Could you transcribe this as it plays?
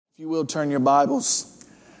You will turn your Bibles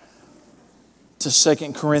to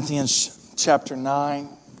 2 Corinthians chapter 9.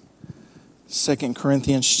 2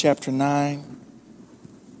 Corinthians chapter 9.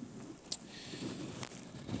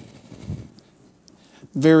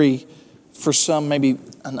 Very, for some, maybe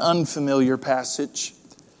an unfamiliar passage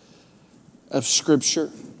of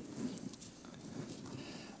Scripture.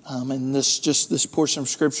 And this portion of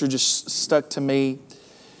Scripture just stuck to me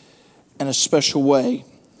in a special way.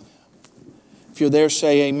 If you're there,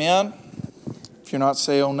 say amen. If you're not,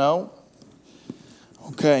 say oh no.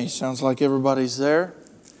 Okay, sounds like everybody's there.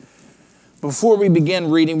 Before we begin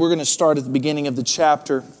reading, we're going to start at the beginning of the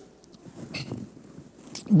chapter.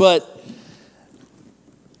 But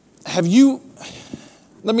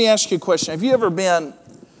let me ask you a question. Have you ever been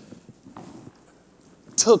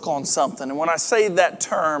took on something? And when I say that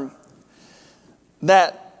term,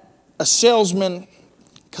 that a salesman,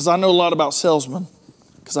 because I know a lot about salesmen,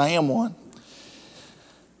 because I am one.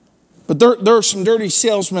 But there are some dirty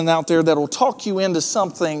salesmen out there that will talk you into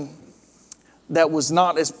something that was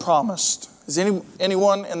not as promised. Has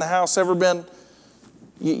anyone in the house ever been,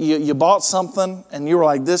 you bought something and you were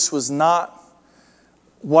like, this was not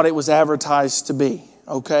what it was advertised to be?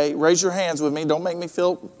 Okay, raise your hands with me. Don't make me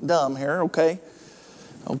feel dumb here, okay?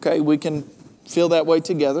 Okay, we can feel that way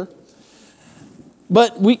together.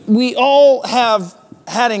 But we all have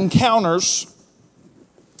had encounters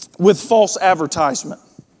with false advertisement.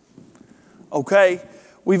 Okay,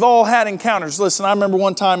 we've all had encounters. Listen, I remember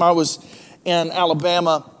one time I was in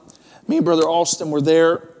Alabama. Me and Brother Austin were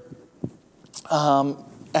there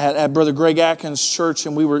at Brother Greg Atkins' church,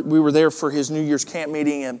 and we were there for his New Year's camp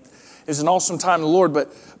meeting, and it was an awesome time in the Lord.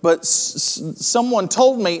 But someone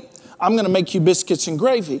told me, I'm going to make you biscuits and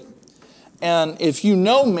gravy. And if you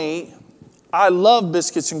know me, I love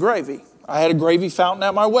biscuits and gravy. I had a gravy fountain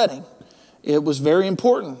at my wedding. It was very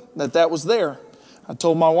important that was there. I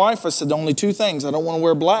told my wife, I said, only two things. I don't want to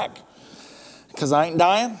wear black because I ain't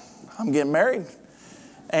dying. I'm getting married.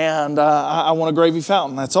 And I want a gravy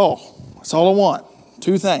fountain. That's all. That's all I want.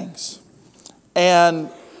 Two things. And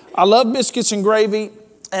I love biscuits and gravy.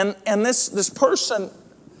 And this person,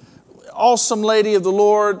 awesome lady of the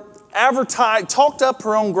Lord, talked up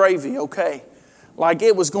her own gravy, okay? Like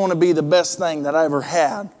it was going to be the best thing that I ever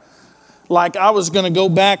had. Like I was going to go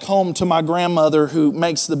back home to my grandmother who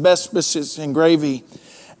makes the best biscuits and gravy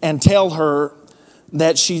and tell her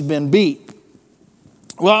that she's been beat.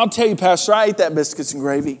 Well, I'll tell you, Pastor, I ate that biscuits and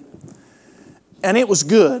gravy. And it was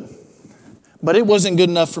good. But it wasn't good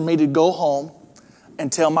enough for me to go home and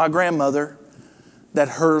tell my grandmother that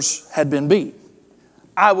hers had been beat.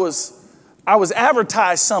 I was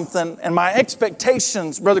advertised something and my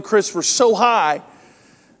expectations, Brother Chris, were so high.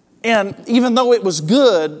 And even though it was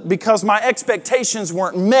good, because my expectations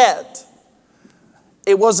weren't met,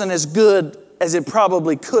 it wasn't as good as it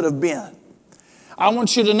probably could have been. I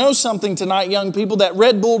want you to know something tonight, young people, that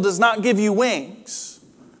Red Bull does not give you wings.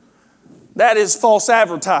 That is false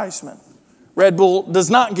advertisement. Red Bull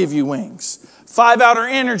does not give you wings. 5-Hour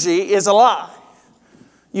Energy is a lie.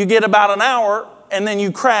 You get about an hour and then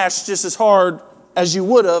you crash just as hard as you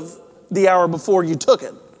would have the hour before you took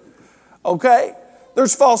it. Okay?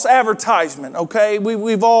 There's false advertisement, okay?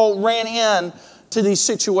 We've all ran in to these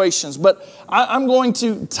situations. But I'm going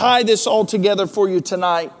to tie this all together for you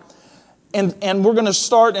tonight. And we're going to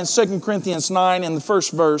start in 2 Corinthians 9 in the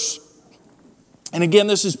first verse. And again,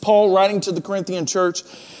 this is Paul writing to the Corinthian church.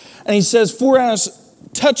 And he says, for as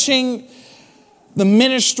touching the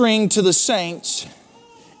ministering to the saints,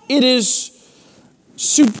 it is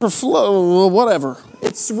superfluous, whatever.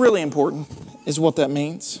 It's really important, is what that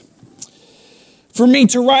means. For me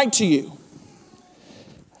to write to you.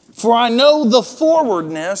 For I know the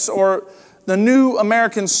forwardness, or the New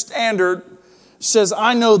American Standard says,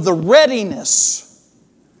 I know the readiness,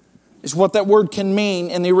 is what that word can mean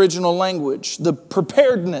in the original language. The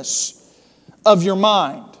preparedness of your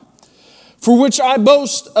mind. For which I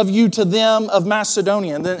boast of you to them of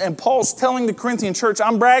Macedonia. And Paul's telling the Corinthian church,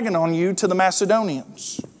 I'm bragging on you to the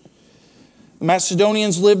Macedonians. The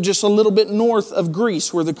Macedonians lived just a little bit north of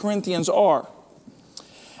Greece, where the Corinthians are.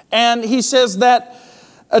 And he says that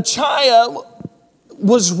Achaia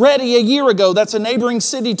was ready a year ago. That's a neighboring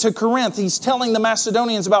city to Corinth. He's telling the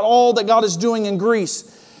Macedonians about all that God is doing in Greece.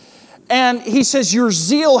 And he says, your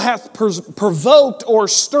zeal hath provoked or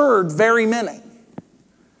stirred very many.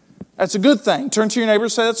 That's a good thing. Turn to your neighbor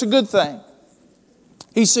and say, that's a good thing.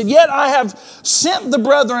 He said, yet I have sent the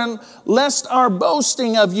brethren, lest our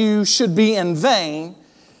boasting of you should be in vain,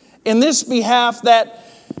 in this behalf that,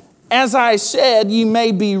 as I said, ye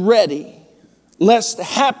may be ready, lest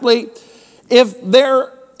haply, if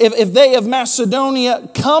they of Macedonia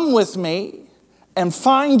come with me, and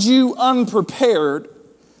find you unprepared,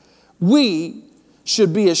 we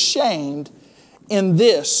should be ashamed in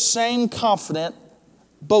this same confident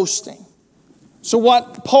boasting. So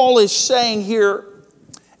what Paul is saying here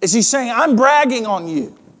is he's saying, I'm bragging on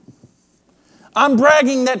you. I'm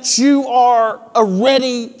bragging that you are a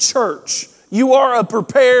ready church. You are a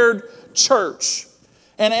prepared church.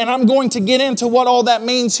 And I'm going to get into what all that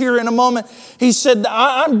means here in a moment. He said,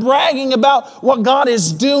 I'm bragging about what God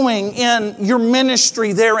is doing in your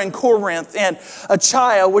ministry there in Corinth and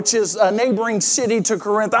Achaia, which is a neighboring city to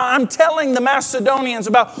Corinth. I'm telling the Macedonians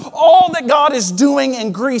about all that God is doing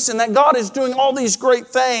in Greece and that God is doing all these great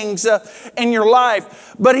things in your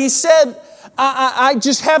life. But he said, I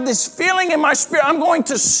just have this feeling in my spirit. I'm going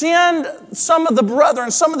to send some of the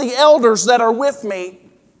brethren, some of the elders that are with me.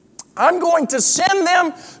 I'm going to send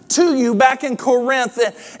them to you back in Corinth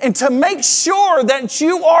and to make sure that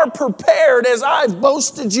you are prepared as I've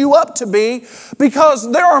boasted you up to be,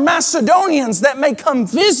 because there are Macedonians that may come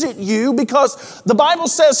visit you, because the Bible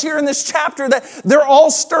says here in this chapter that they're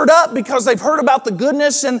all stirred up because they've heard about the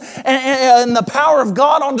goodness and the power of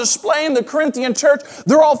God on display in the Corinthian church.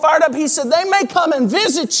 They're all fired up. He said they may come and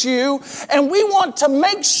visit you, and we want to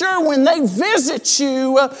make sure when they visit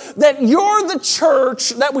you that you're the church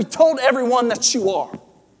that we told everyone that you are.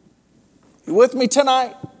 You with me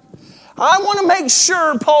tonight? I want to make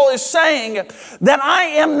sure, Paul is saying, that I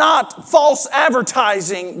am not false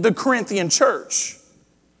advertising the Corinthian church.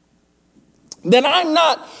 That I'm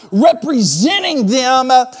not representing them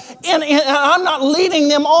and I'm not leading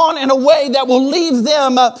them on in a way that will leave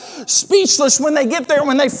them speechless when they get there,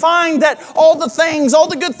 when they find that all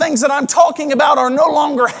the good things that I'm talking about are no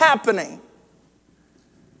longer happening.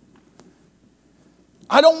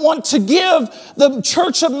 I don't want to give the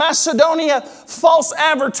church of Macedonia false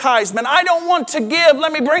advertisement. I don't want to give,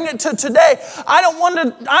 let me bring it to today, I don't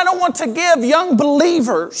want to give young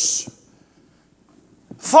believers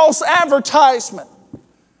false advertisement.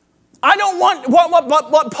 I don't want,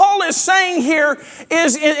 what Paul is saying here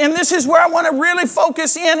is, and this is where I want to really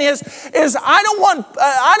focus in, is I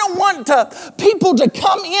don't want people to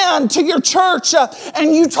come in to your church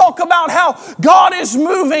and you talk about how God is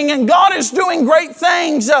moving and God is doing great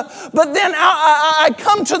things, but then I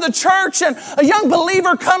come to the church and a young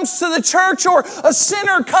believer comes to the church or a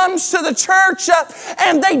sinner comes to the church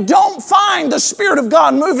and they don't find the Spirit of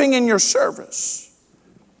God moving in your service.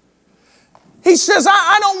 He says,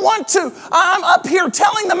 I don't want to. I'm up here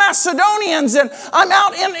telling the Macedonians, and I'm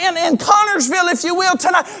out in Connorsville, if you will,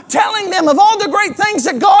 tonight, telling them of all the great things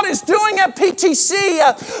that God is doing at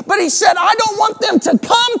PTC. But he said, I don't want them to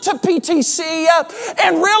come to PTC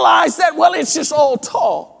and realize that, well, it's just all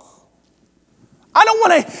talk. I don't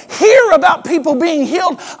want to hear about people being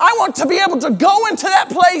healed. I want to be able to go into that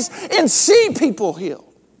place and see people healed.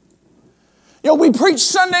 You know, we preach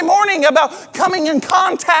Sunday morning about coming in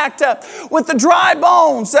contact with the dry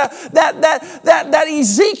bones that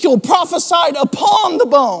Ezekiel prophesied upon the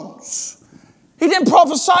bones. He didn't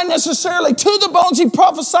prophesy necessarily to the bones. He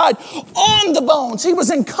prophesied on the bones. He was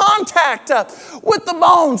in contact with the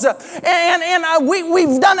bones.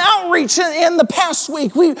 We've done outreach in the past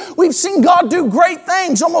week. We've seen God do great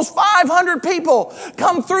things. Almost 500 people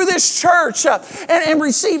come through this church and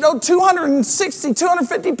received 260,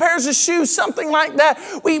 250 pairs of shoes, something like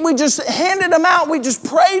that. We just handed them out. We just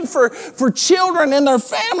prayed for children and their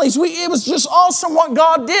families. It was just awesome what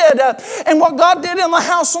God did. And what God did in the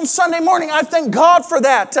house on Sunday morning, I thank God for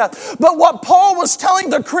that. But what Paul was telling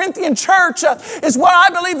the Corinthian church is what I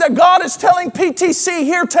believe that God is telling PTC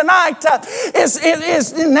here tonight.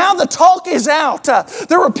 Is now the talk is out.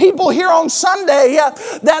 There were people here on Sunday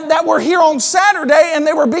that were here on Saturday, and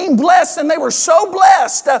they were being blessed, and they were so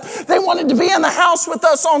blessed. They wanted to be in the house with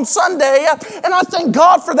us on Sunday, and I thank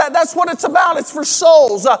God for that. That's what it's about. It's for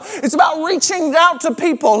souls. It's about reaching out to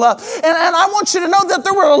people. And I want you to know that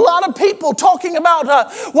there were a lot of people talking about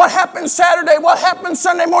what happened Saturday, what happened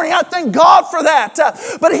Sunday morning. I thank God for that.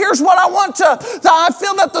 But here's what I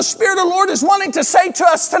feel that the Spirit of the Lord is wanting to say to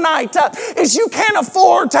us tonight is you can't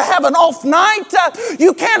afford to have an off night.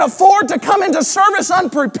 You can't afford to come into service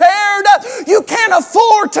unprepared. You can't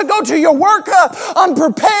afford to go to your work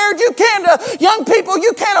unprepared. You can't, young people,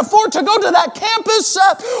 you can't afford to go to that campus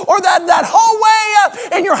or that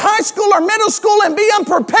hallway in your high school or middle school and be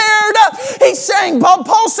unprepared. He's saying,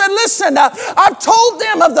 Paul said, listen, I've told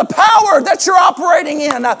them of the power that you're you're operating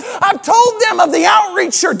in. I've told them of the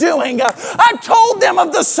outreach you're doing. I've told them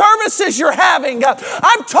of the services you're having.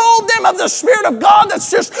 I've told them of the Spirit of God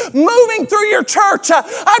that's just moving through your church.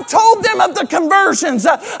 I've told them of the conversions.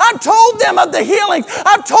 I've told them of the healing.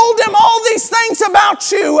 I've told them all these things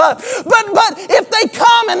about you. But if they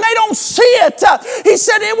come and they don't see it, he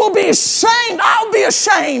said, it will be ashamed. I'll be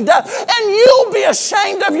ashamed. And you'll be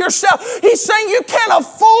ashamed of yourself. He's saying you can't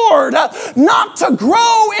afford not to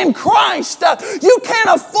grow in Christ. You can't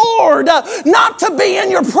afford not to be in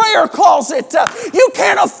your prayer closet. You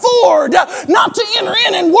can't afford not to enter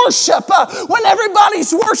in and worship when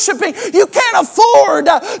everybody's worshiping. You can't afford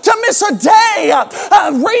to miss a day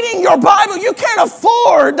reading your Bible. You can't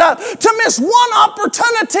afford to miss one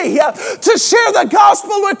opportunity to share the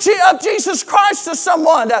gospel of Jesus Christ to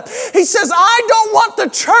someone. He says, I don't want the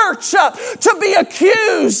church to be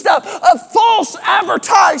accused of false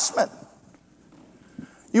advertisement.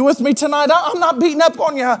 You with me tonight? I'm not beating up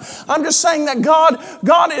on you. I'm just saying that God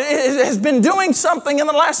has been doing something in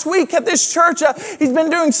the last week at this church. He's been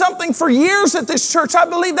doing something for years at this church. I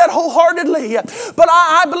believe that wholeheartedly. But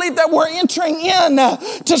I believe that we're entering in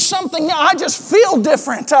to something. I just feel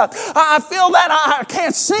different. I feel that I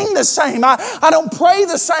can't sing the same. I don't pray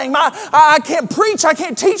the same. I can't preach. I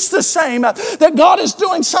can't teach the same. That God is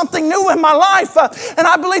doing something new in my life. And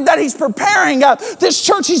I believe that He's preparing this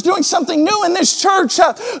church. He's doing something new in this church.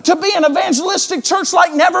 To be an evangelistic church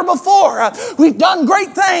like never before. We've done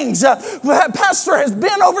great things. Pastor has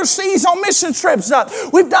been overseas on mission trips.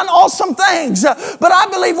 We've done awesome things. But I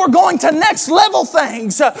believe we're going to next level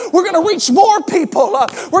things. We're going to reach more people.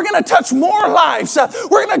 We're going to touch more lives.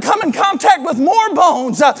 We're going to come in contact with more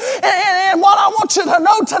bones. And what I want you to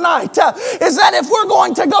know tonight is that if we're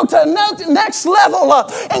going to go to the next level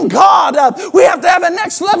in God, we have to have a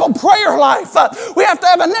next level prayer life. We have to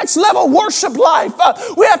have a next level worship life.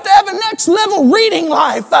 We have to have a next level reading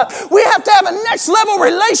life. We have to have a next level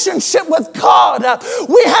relationship with God.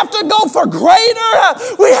 We have to go for greater.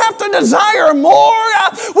 We have to desire more.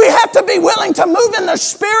 We have to be willing to move in the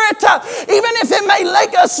Spirit. Even if it may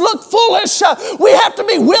make us look foolish, we have to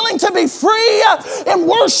be willing to be free in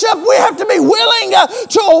worship. We have to be willing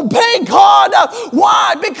to obey God.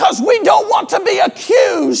 Why? Because we don't want to be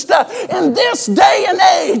accused in this day and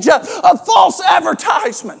age of false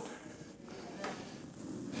advertisement.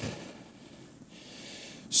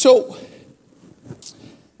 So,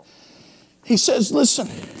 he says, listen,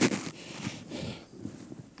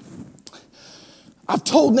 I've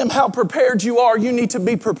told them how prepared you are. You need to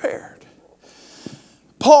be prepared.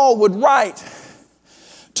 Paul would write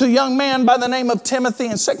to a young man by the name of Timothy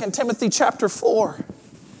in 2 Timothy chapter 4.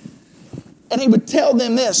 And he would tell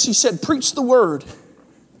them this. He said, preach the word.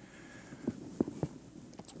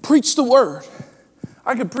 Preach the word.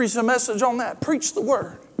 I could preach a message on that. Preach the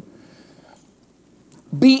word.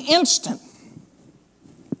 Be instant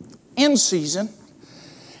in season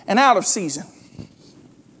and out of season.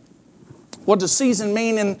 What does season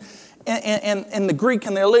mean in the Greek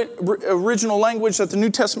and the original language that the New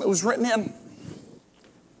Testament was written in?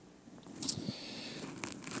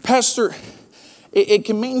 Pastor, it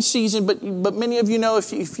can mean season, but many of you know,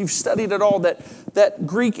 if you've studied at all, that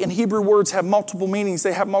Greek and Hebrew words have multiple meanings.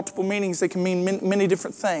 They have multiple meanings. They can mean many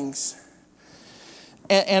different things.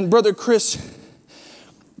 And Brother Chris,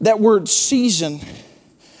 that word season,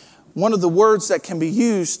 one of the words that can be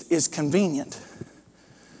used is convenient.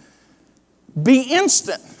 Be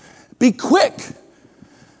instant. Be quick.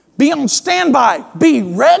 Be on standby. Be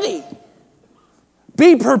ready.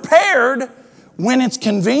 Be prepared when it's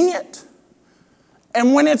convenient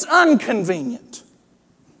and when it's inconvenient.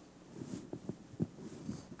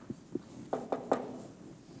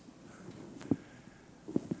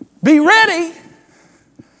 Be ready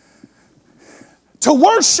to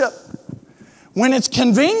worship when it's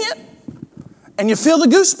convenient and you feel the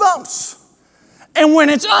goosebumps, and when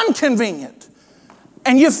it's inconvenient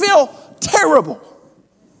and you feel terrible.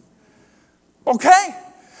 Okay?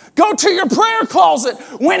 Go to your prayer closet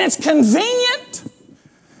when it's convenient,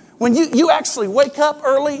 when you actually wake up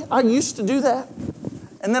early. I used to do that.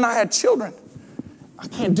 And then I had children. I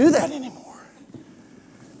can't do that anymore.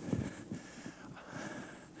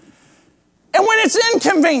 And when it's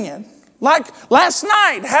inconvenient, like last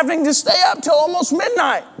night, having to stay up till almost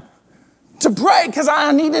midnight to pray because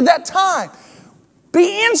I needed that time.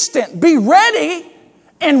 Be instant, be ready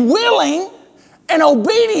and willing and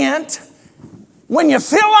obedient when you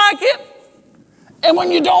feel like it and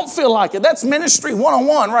when you don't feel like it. That's ministry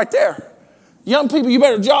 101 right there. Young people, you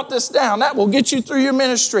better jot this down. That will get you through your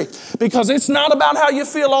ministry, because it's not about how you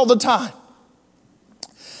feel all the time.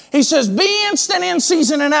 He says, be instant in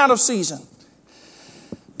season and out of season.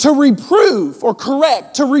 to reprove or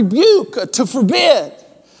correct, to rebuke, to forbid,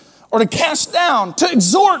 or to cast down, to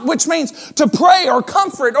exhort, which means to pray or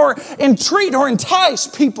comfort or entreat or entice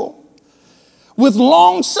people. With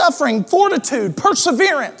long suffering, fortitude,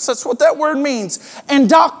 perseverance, that's what that word means, and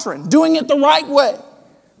doctrine, doing it the right way.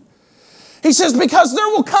 He says, because there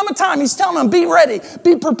will come a time, he's telling them, be ready,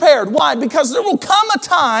 be prepared. Why? Because there will come a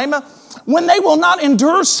time when they will not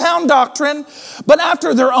endure sound doctrine, but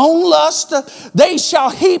after their own lust, they shall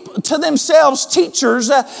heap to themselves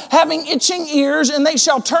teachers having itching ears, and they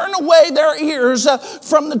shall turn away their ears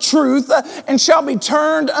from the truth and shall be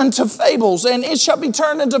turned unto fables, and it shall be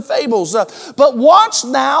turned into fables. But watch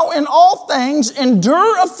thou in all things,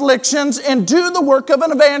 endure afflictions, and do the work of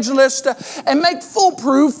an evangelist, and make full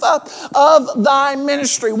proof of thy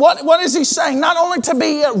ministry. What is he saying? Not only to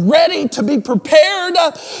be ready, to be prepared,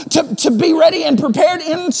 to be ready and prepared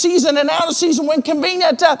in season and out of season when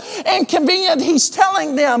convenient. He's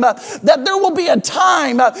telling them that there will be a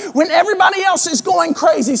time when everybody else is going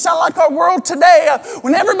crazy. Sound like our world today,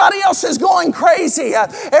 when everybody else is going crazy.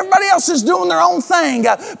 Everybody else is doing their own thing.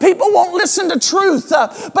 People won't listen to truth.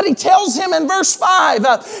 But he tells him in verse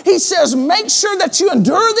 5, he says, make sure that you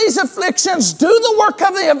endure these afflictions, do the work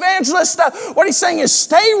of the evangelist. What he's saying is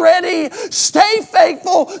stay ready, stay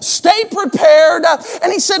faithful, stay prepared.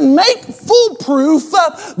 And he said, make foolproof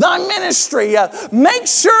thy ministry. Make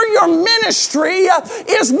sure your ministry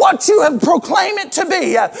is what you have proclaimed it to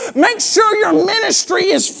be. Make sure your ministry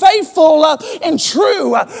is faithful and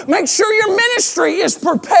true. Make sure your ministry is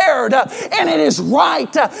prepared and it is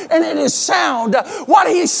right and it is sound. What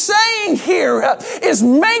he's saying here is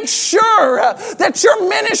make sure that your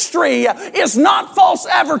ministry is not false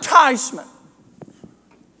advertisement.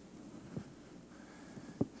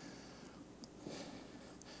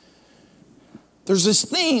 There's this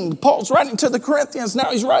theme. Paul's writing to the Corinthians. Now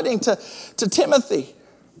he's writing to Timothy.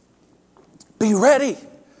 Be ready.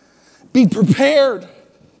 Be prepared.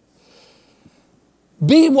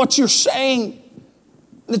 Be what you're saying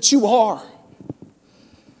that you are.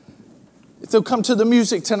 If they'll come to the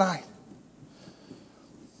music tonight.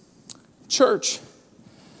 Church.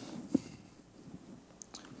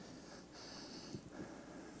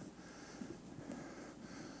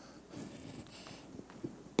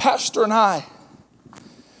 Pastor and I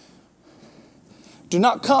do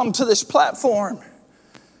not come to this platform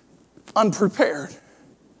unprepared.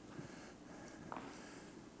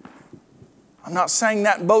 I'm not saying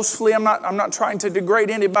that boastfully. I'm not trying to degrade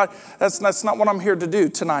anybody. That's not what I'm here to do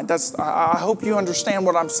tonight. I hope you understand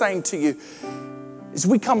what I'm saying to you. Is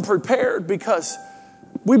we come prepared because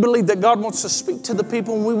we believe that God wants to speak to the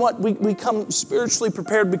people, and we come spiritually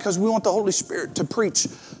prepared because we want the Holy Spirit to preach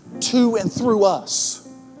to and through us.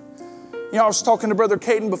 You know, I was talking to Brother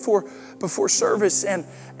Caden before service, and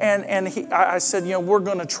I said, you know, we're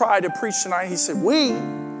going to try to preach tonight. He said, we?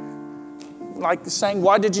 Like saying,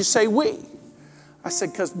 why did you say we? I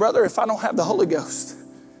said, because, brother, if I don't have the Holy Ghost,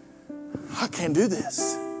 I can't do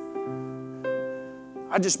this.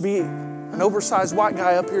 I'd just be an oversized white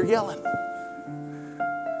guy up here yelling.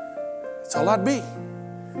 That's all I'd be.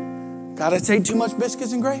 God, I'd ate too much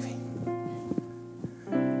biscuits and gravy.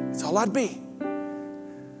 That's all I'd be.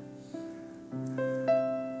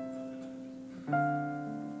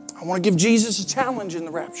 I want to give Jesus a challenge in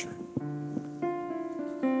the rapture.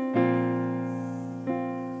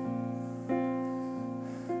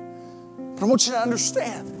 But I want you to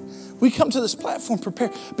understand, we come to this platform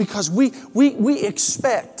prepared because we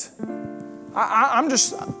expect. I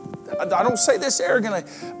don't say this arrogantly,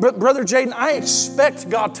 but Brother Jaden, I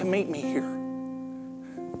expect God to meet me here.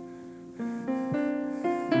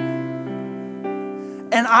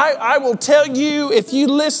 And I will tell you, if you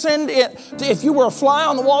listened, if you were a fly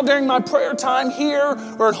on the wall during my prayer time here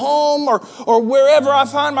or at home or wherever I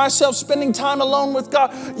find myself spending time alone with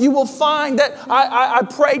God, you will find that I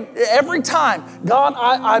pray every time, God,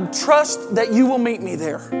 I trust that you will meet me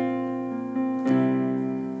there.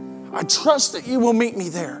 I trust that you will meet me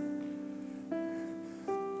there.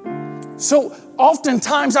 So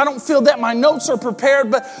oftentimes I don't feel that my notes are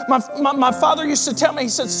prepared, but my father used to tell me, he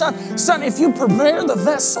said, son, if you prepare the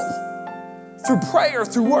vessel through prayer,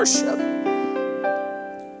 through worship,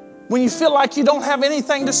 when you feel like you don't have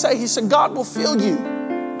anything to say, he said, God will fill you.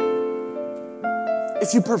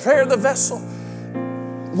 If you prepare the vessel.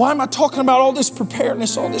 Why am I talking about all this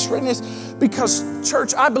preparedness, all this readiness? Because,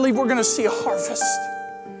 church, I believe we're going to see a harvest.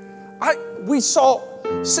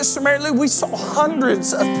 Sister Mary Lou, we saw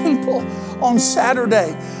hundreds of people on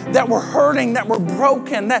Saturday that were hurting, that were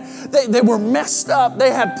broken, that they were messed up.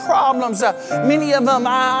 They had problems. Many of them,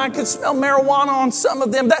 I could smell marijuana on some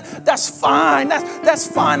of them. That's fine. That's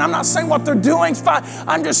fine. I'm not saying what they're doing is fine.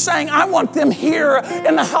 I'm just saying I want them here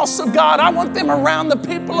in the house of God. I want them around the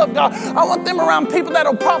people of God. I want them around people that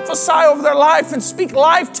will prophesy over their life and speak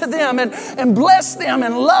life to them and bless them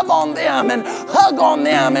and love on them and hug on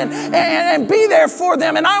them and be there for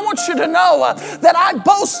them. And I want you to know that I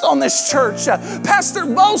boast on this church. Pastor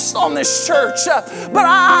boasts on this church. But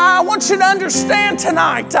I want you to understand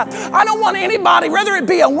tonight, I don't want anybody, whether it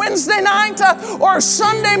be a Wednesday night or a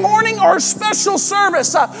Sunday morning or a special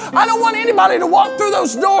service, I don't want anybody to walk through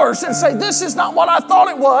those doors and say, this is not what I thought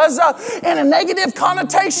it was, in a negative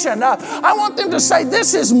connotation. I want them to say,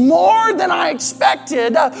 this is more than I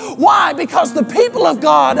expected. Why? Because the people of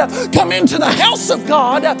God come into the house of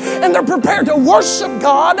God and they're prepared to worship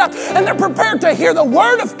God and they're prepared to hear the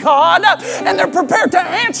word of God and they're prepared to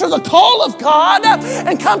answer the call of God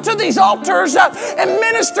and come to these altars and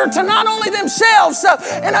minister to not only themselves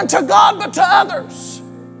and unto God but to others.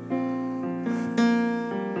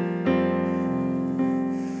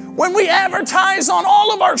 When we advertise on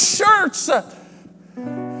all of our shirts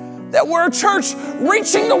that we're a church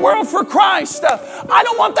reaching the world for Christ, I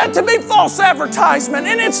don't want that to be false advertisement,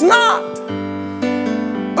 and it's not.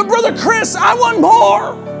 But Brother Chris, I want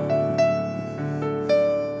more.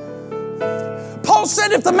 Paul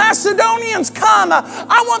said, if the Macedonians come,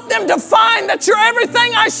 I want them to find that you're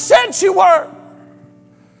everything I said you were.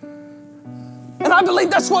 And I believe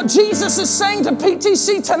that's what Jesus is saying to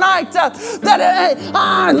PTC tonight,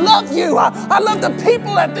 I love you. I love the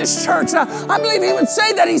people at this church. I believe he would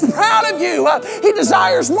say that he's proud of you. He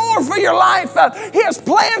desires more for your life. He has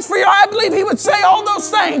plans for you. I believe he would say all those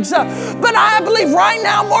things. But I believe right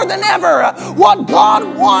now more than ever, what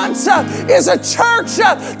God wants is a church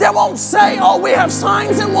that won't say, oh, we have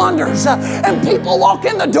signs and wonders. And people walk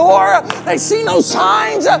in the door, they see no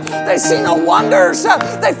signs, they see no wonders,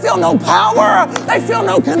 they feel no power. They feel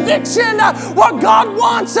no conviction. What God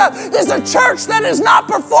wants is a church that is not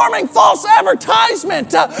performing false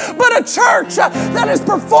advertisement, but a church that is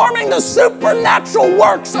performing the supernatural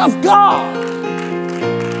works of God.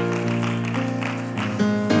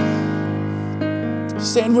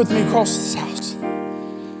 Stand with me across this house.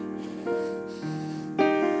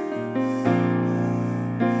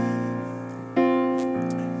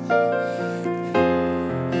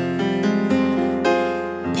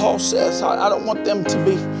 Paul says, I don't want them to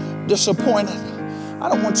be disappointed. I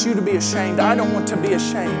don't want you to be ashamed. I don't want to be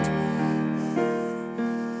ashamed.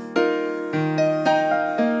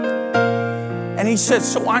 And he said,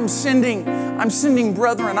 so I'm sending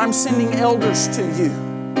brethren, I'm sending elders to you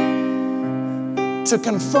to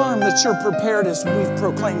confirm that you're prepared as we've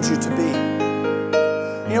proclaimed you to be.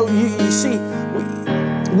 You know, you see,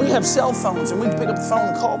 we have cell phones and we can pick up the phone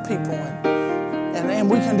and call people and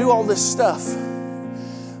we can do all this stuff.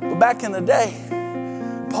 But back in the day,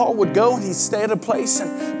 Paul would go and he'd stay at a place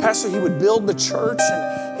and Pastor, he would build the church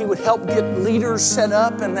and he would help get leaders set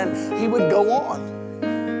up and then he would go on.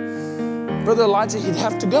 Brother Elijah, he'd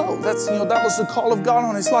have to go. That was the call of God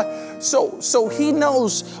on his life. So he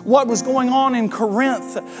knows what was going on in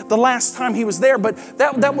Corinth the last time he was there, but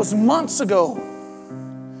that was months ago.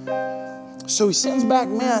 So he sends back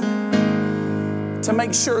men to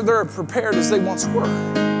make sure they're prepared as they once were.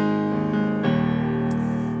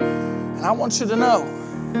 And I want you to know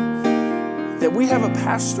that we have a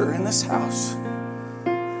pastor in this house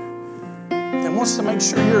that wants to make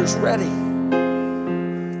sure you're as ready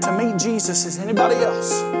to meet Jesus as anybody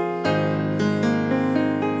else.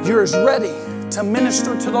 You're as ready to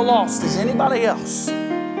minister to the lost as anybody else.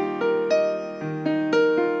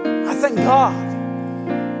 I thank God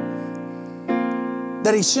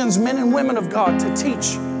that He sends men and women of God to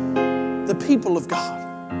teach the people of God.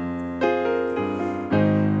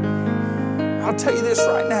 I'll tell you this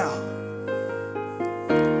right now.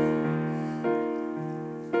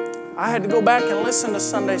 I had to go back and listen to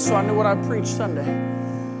Sunday so I knew what I preached Sunday.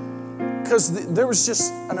 Because there was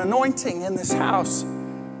just an anointing in this house.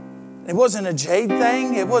 It wasn't a Jade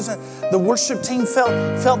thing. It wasn't, the worship team felt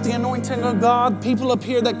the anointing of God. People up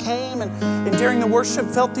here that came and during the worship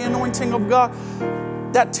felt the anointing of God.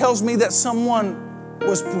 That tells me that someone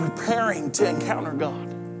was preparing to encounter God.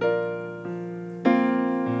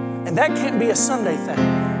 And that can't be a Sunday thing.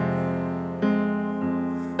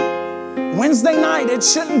 Wednesday night, it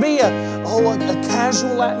shouldn't be a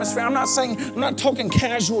casual atmosphere. I'm not talking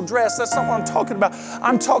casual dress. That's not what I'm talking about.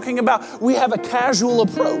 I'm talking about we have a casual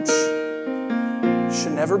approach.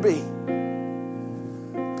 Should never be.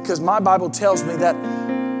 Because my Bible tells me that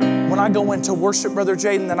when I go into worship, Brother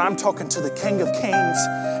Jaden, then I'm talking to the King of Kings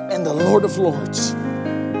and the Lord of Lords.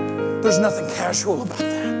 There's nothing casual about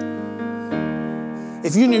that.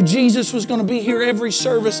 If you knew Jesus was going to be here every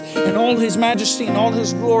service in all His majesty and all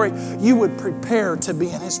His glory, you would prepare to be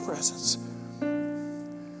in His presence.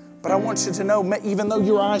 But I want you to know, even though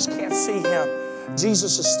your eyes can't see Him,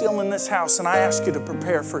 Jesus is still in this house, and I ask you to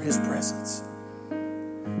prepare for His presence.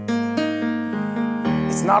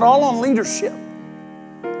 It's not all on leadership.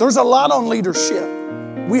 There's a lot on leadership.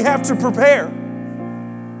 We have to prepare.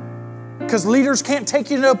 Because leaders can't take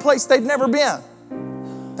you to a place they've never been.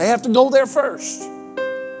 They have to go there first.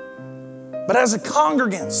 But as a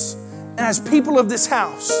congregants and as people of this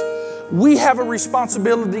house, we have a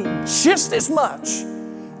responsibility just as much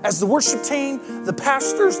as the worship team, the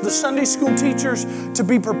pastors, the Sunday school teachers, to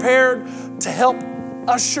be prepared to help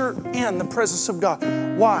usher in the presence of God.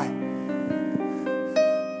 Why?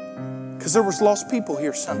 Because there was lost people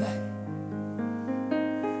here Sunday.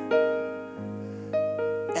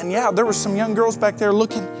 And yeah, there were some young girls back there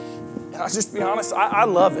looking, and I'll just be honest, I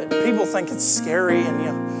love it. People think it's scary,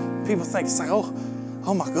 and people think it's like,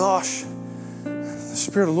 oh my gosh, the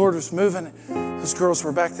Spirit of the Lord was moving. Those girls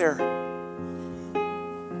were back there.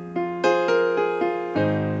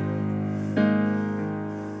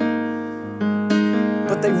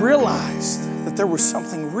 But they realized that there was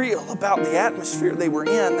something real about the atmosphere they were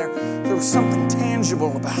in. There was something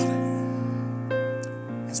tangible about it.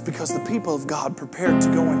 It's because the people of God prepared to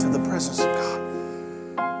go into the presence of God.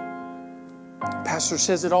 Pastor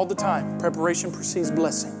says it all the time. Preparation precedes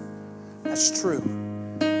blessing. That's true.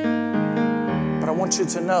 But I want you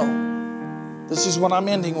to know, this is what I'm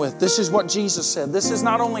ending with. This is what Jesus said. This is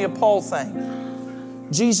not only a Paul thing.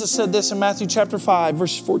 Jesus said this in Matthew chapter 5,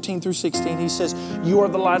 verses 14 through 16. He says, "You are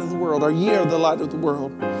the light of the world," or "Ye are the light of the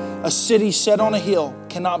world. A city set on a hill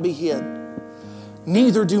cannot be hid.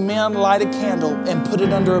 Neither do men light a candle and put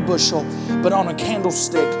it under a bushel, but on a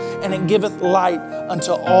candlestick, and it giveth light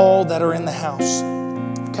unto all that are in the house."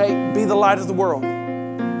 Okay, be the light of the world.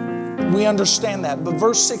 We understand that. But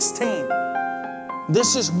verse 16,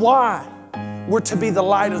 this is why we're to be the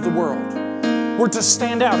light of the world. We're to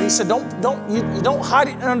stand out. He said, you don't hide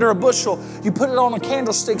it under a bushel. You put it on a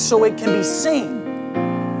candlestick so it can be seen.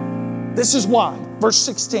 This is why. Verse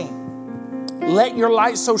 16. "Let your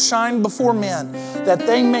light so shine before men that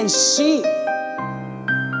they may see."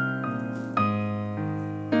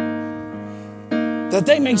 That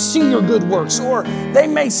they may see your good works, or they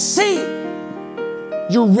may see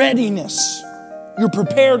your readiness, your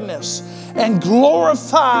preparedness, and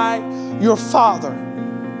glorify your Father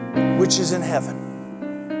which is in heaven.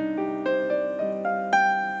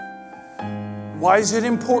 Why is it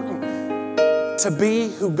important to be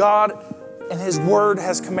who God and His Word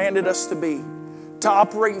has commanded us to be? To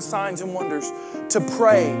operate in signs and wonders, to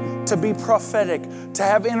pray, to be prophetic, to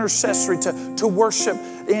have intercessory, to worship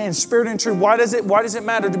in spirit and truth. Why does it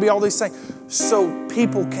matter to be all these things? So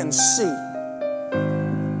people can see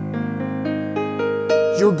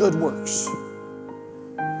your good works.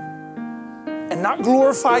 And not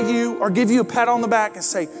glorify you or give you a pat on the back and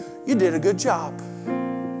say, "You did a good job."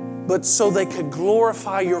 But so they could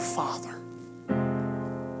glorify your Father,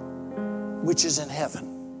 which is in heaven.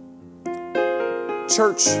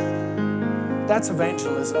 Church, that's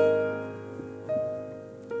evangelism.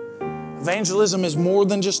 Evangelism is more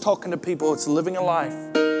than just talking to people. It's living a life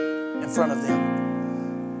in front of them.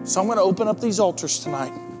 So I'm going to open up these altars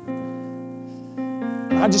tonight.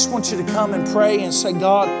 I just want you to come and pray and say,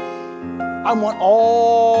 "God, I want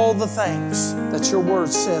all the things that your word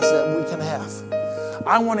says that we can have.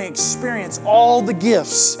 I want to experience all the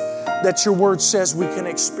gifts that your word says we can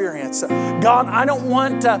experience. God, I don't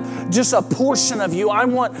want just a portion of you. I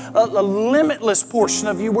want a limitless portion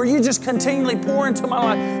of you where you just continually pour into my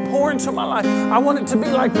life, pour into my life. I want it to be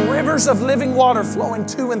like rivers of living water flowing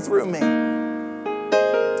to and through me."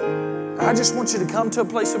 I just want you to come to a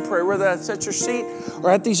place of prayer, whether that's at your seat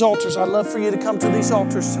or at these altars. I'd love for you to come to these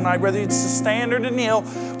altars tonight, whether it's to stand or to kneel,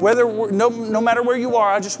 no matter where you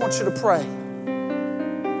are. I just want you to pray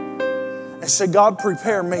and say, "God,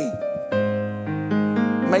 prepare me.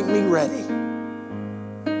 Make me ready."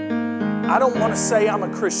 I don't want to say I'm a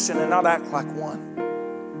Christian and not act like one.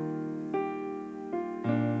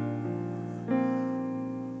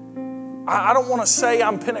 I don't want to say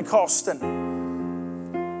I'm Pentecostal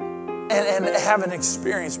and haven't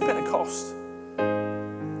experienced Pentecost.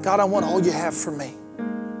 God, I want all you have for me.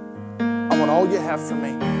 I want all you have for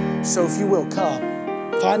me. So if you will, come.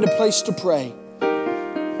 Find a place to pray.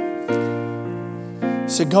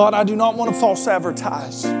 Say, "God, I do not want to false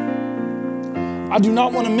advertise. I do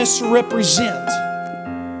not want to misrepresent.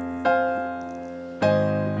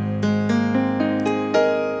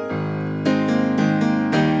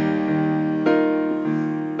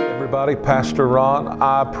 everybody. Pastor Ron,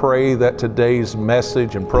 I pray that today's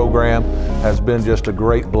message and program has been just a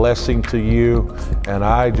great blessing to you. And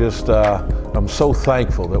I'm so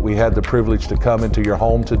thankful that we had the privilege to come into your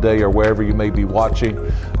home today or wherever you may be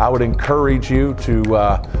watching. I would encourage you to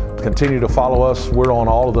continue to follow us. We're on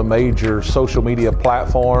all of the major social media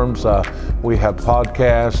platforms. We have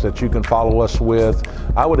podcasts that you can follow us with.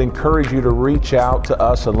 I would encourage you to reach out to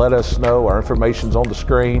us and let us know. Our information's on the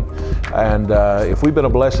screen. And if we've been a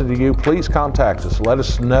blessing to you, please contact us. Let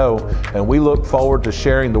us know. And we look forward to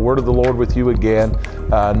sharing the word of the Lord with you again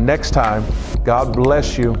next time. God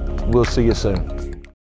bless you. We'll see you soon.